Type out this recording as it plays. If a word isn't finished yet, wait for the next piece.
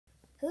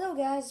Hello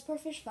guys, it's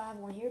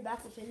Sportfish51 here,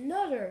 back with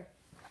another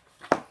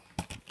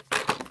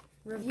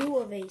review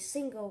of a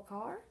single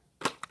car.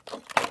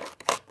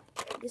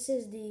 This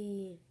is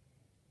the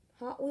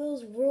Hot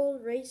Wheels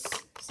World Race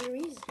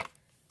Series,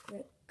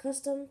 the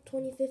custom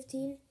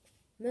 2015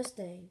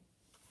 Mustang.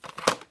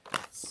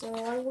 So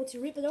I'm going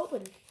to rip it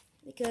open,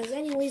 because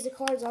anyways the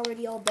car is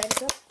already all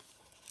bent up.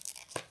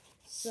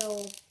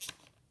 So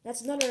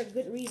that's another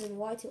good reason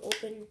why to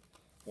open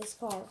this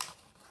car.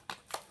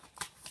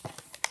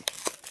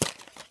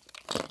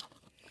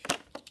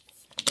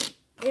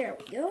 There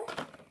we go.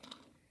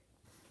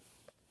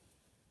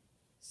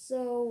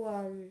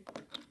 So,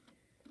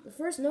 the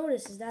first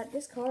notice is that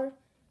this car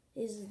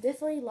is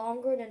definitely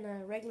longer than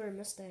a regular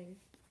Mustang.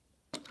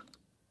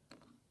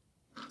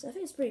 So I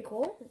think it's pretty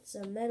cool. It's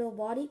a metal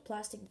body,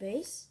 plastic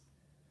base.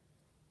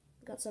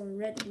 Got some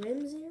red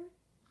rims here.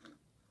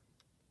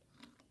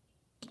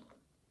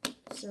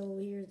 So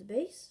here's the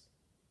base.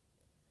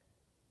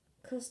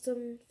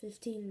 Custom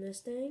 15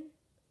 Mustang.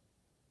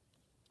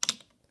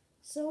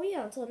 So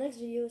yeah, until the next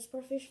video,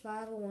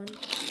 Sportfish501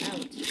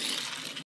 out.